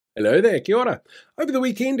Hello there, kia ora. Over the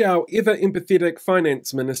weekend, our ever-empathetic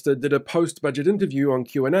Finance Minister did a post-budget interview on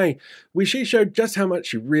Q&A where she showed just how much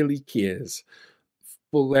she really cares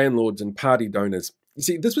for landlords and party donors. You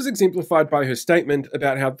see, this was exemplified by her statement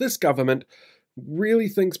about how this government really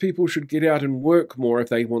thinks people should get out and work more if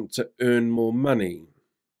they want to earn more money.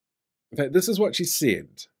 In fact, this is what she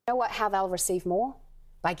said. You know how they'll receive more?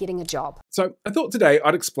 By getting a job. So I thought today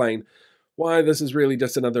I'd explain why this is really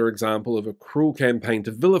just another example of a cruel campaign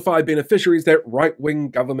to vilify beneficiaries that right-wing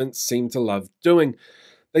governments seem to love doing.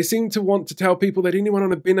 They seem to want to tell people that anyone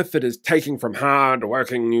on a benefit is taking from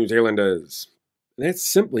hard-working New Zealanders. That's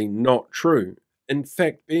simply not true. In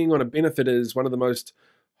fact, being on a benefit is one of the most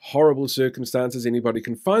horrible circumstances anybody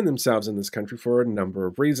can find themselves in this country for a number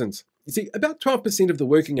of reasons. You see, about 12% of the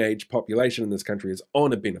working age population in this country is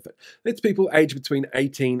on a benefit. That's people aged between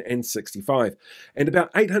 18 and 65. And about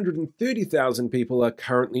 830,000 people are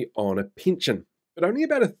currently on a pension. But only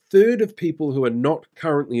about a third of people who are not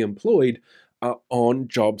currently employed are on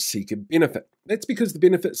job seeker benefit. That's because the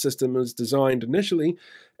benefit system was designed initially,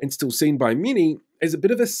 and still seen by many, as a bit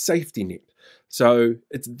of a safety net. So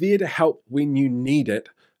it's there to help when you need it,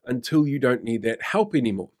 until you don't need that help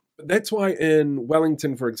anymore. That's why in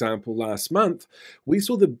Wellington, for example, last month, we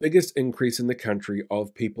saw the biggest increase in the country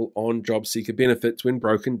of people on job seeker benefits when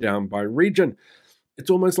broken down by region. It's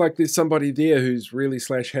almost like there's somebody there who's really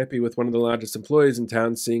happy with one of the largest employers in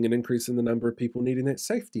town seeing an increase in the number of people needing that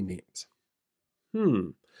safety net.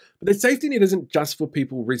 But that safety net isn't just for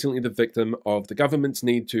people recently the victim of the government's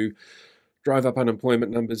need to drive up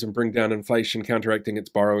unemployment numbers and bring down inflation, counteracting its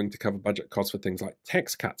borrowing to cover budget costs for things like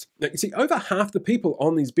tax cuts. Now, you see, over half the people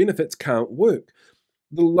on these benefits can't work.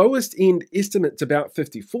 The lowest end estimate's about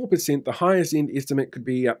 54%, the highest end estimate could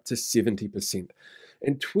be up to 70%.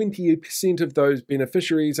 And 20% of those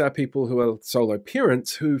beneficiaries are people who are solo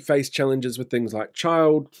parents who face challenges with things like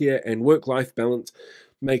childcare and work-life balance,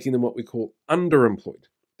 making them what we call underemployed.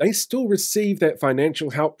 They still receive that financial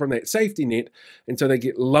help from that safety net, and so they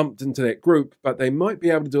get lumped into that group, but they might be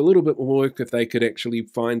able to do a little bit more work if they could actually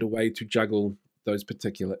find a way to juggle those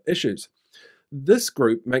particular issues. This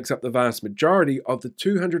group makes up the vast majority of the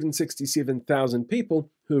 267,000 people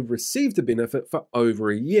who have received the benefit for over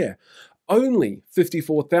a year. Only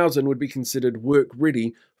 54,000 would be considered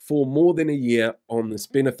work-ready for more than a year on this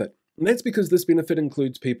benefit. And that's because this benefit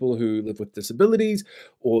includes people who live with disabilities,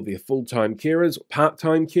 or they're full-time carers, or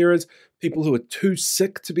part-time carers, people who are too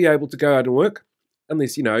sick to be able to go out and work,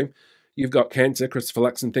 unless, you've got cancer. Christopher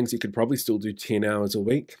Luxon thinks you could probably still do 10 hours a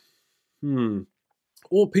week. Or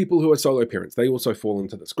people who are solo parents. They also fall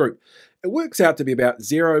into this group. It works out to be about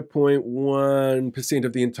 0.1%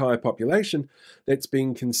 of the entire population that's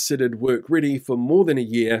being considered work-ready for more than a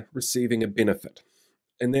year receiving a benefit.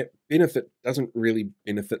 And that benefit doesn't really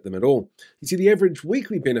benefit them at all. You see, the average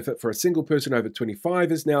weekly benefit for a single person over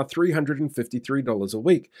 25 is now $353 a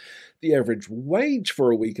week. The average wage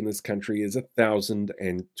for a week in this country is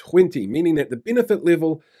 $1,020, meaning that the benefit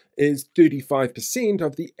level is 35%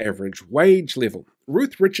 of the average wage level.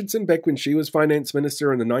 Ruth Richardson, back when she was finance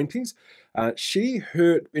minister in the 90s, she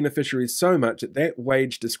hurt beneficiaries so much that that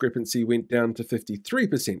wage discrepancy went down to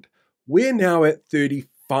 53%. We're now at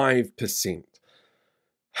 35%.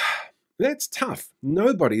 That's tough.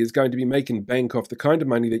 Nobody is going to be making bank off the kind of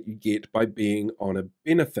money that you get by being on a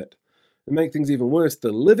benefit. To make things even worse,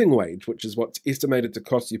 the living wage, which is what's estimated to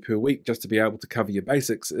cost you per week just to be able to cover your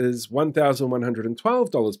basics, is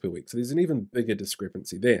 $1,112 per week. So there's an even bigger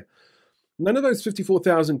discrepancy there. None of those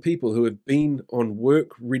 54,000 people who have been on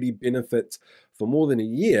work-ready benefits for more than a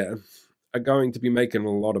year are going to be making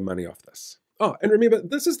a lot of money off this. Oh, and remember,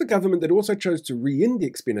 this is the government that also chose to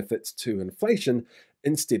re-index benefits to inflation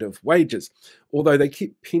instead of wages, although they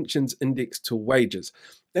keep pensions indexed to wages.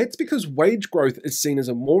 That's because wage growth is seen as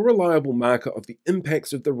a more reliable marker of the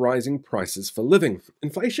impacts of the rising prices for living.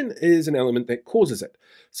 Inflation is an element that causes it.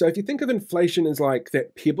 So if you think of inflation as like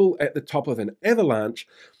that pebble at the top of an avalanche,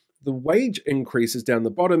 the wage increases down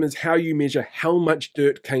the bottom is how you measure how much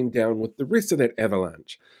dirt came down with the rest of that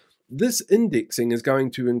avalanche. This indexing is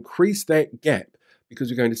going to increase that gap because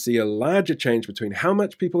we're going to see a larger change between how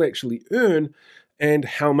much people actually earn and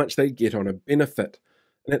how much they get on a benefit.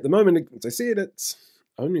 And at the moment, as I said, it's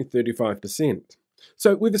only 35%.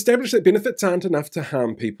 So we've established that benefits aren't enough to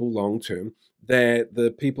harm people long term, that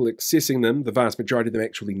the people accessing them, the vast majority of them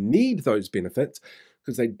actually need those benefits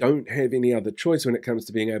because they don't have any other choice when it comes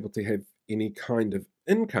to being able to have any kind of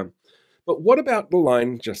income. But what about the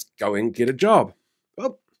line, just go and get a job?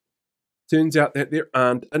 Well, turns out that there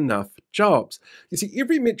aren't enough jobs. You see,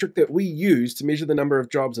 every metric that we use to measure the number of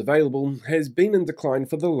jobs available has been in decline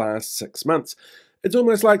for the last 6 months. It's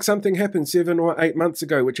almost like something happened 7 or 8 months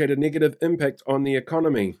ago which had a negative impact on the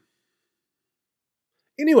economy.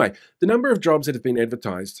 Anyway, the number of jobs that have been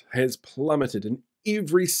advertised has plummeted in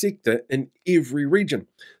every sector in every region.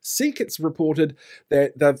 Seek has reported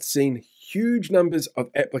that they've seen huge numbers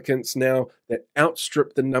of applicants now that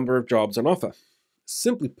outstrip the number of jobs on offer.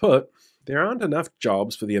 Simply put, there aren't enough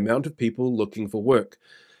jobs for the amount of people looking for work.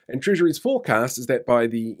 And Treasury's forecast is that by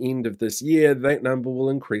the end of this year, that number will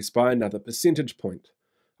increase by another percentage point.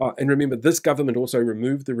 And remember, this government also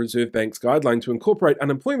removed the Reserve Bank's guideline to incorporate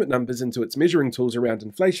unemployment numbers into its measuring tools around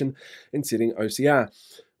inflation and setting OCR,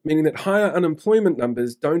 meaning that higher unemployment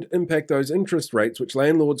numbers don't impact those interest rates which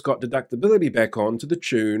landlords got deductibility back on to the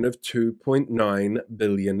tune of $2.9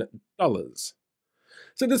 billion.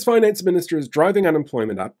 So this finance minister is driving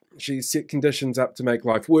unemployment up. She's set conditions up to make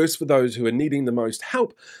life worse for those who are needing the most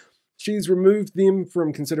help. She's removed them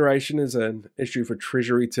from consideration as an issue for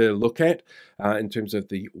Treasury to look at in terms of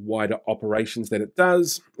the wider operations that it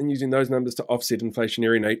does, and using those numbers to offset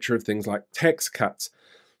inflationary nature of things like tax cuts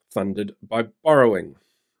funded by borrowing.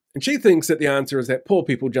 And she thinks that the answer is that poor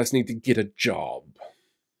people just need to get a job.